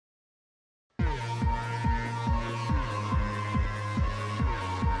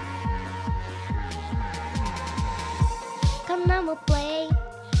come on, we'll play.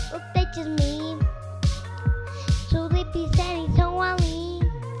 Well, that's just me. So sleepy, standing so early.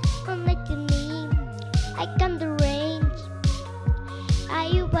 Well, that's just me. I come the range. Are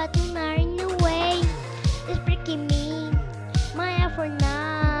you but not in the way? It's breaking me. My effort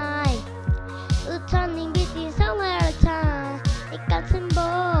night. Turning between somewhere at a time. It got some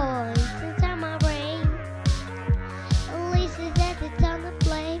boys inside my brain. At least it's at the time to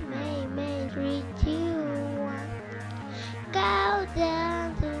play. May 3, 2, 1. Go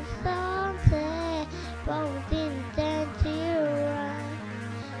down to sunset. Both intend to run.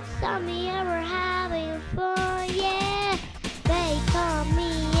 Saw me ever having fun, yeah. They call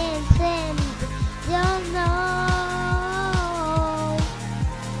me and send me. Don't know.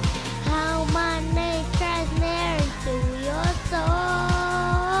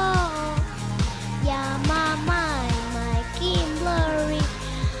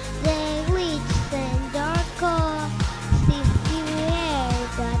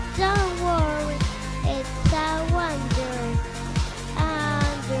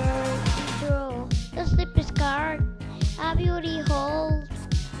 A beauty hold.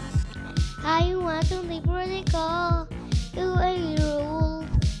 How you want to live radical? You ain't rules.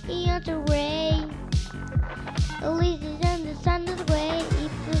 You have to rain. At least it's understand the way.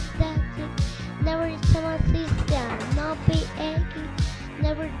 If it's that it never someone system. No be angry.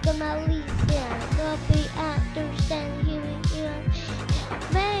 Never gonna listen. No be understand you.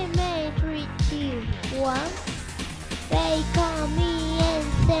 May 3, 2, 1. They call me and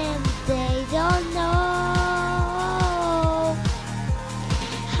say they don't know.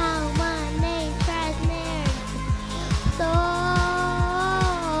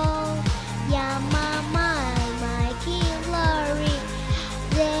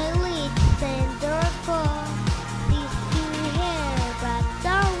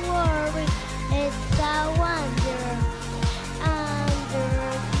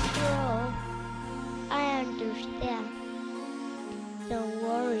 Don't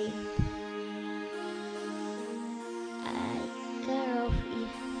worry, I care of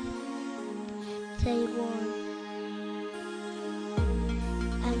if they won.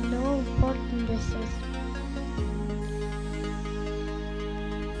 I know important this is.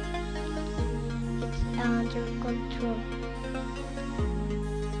 It's under control.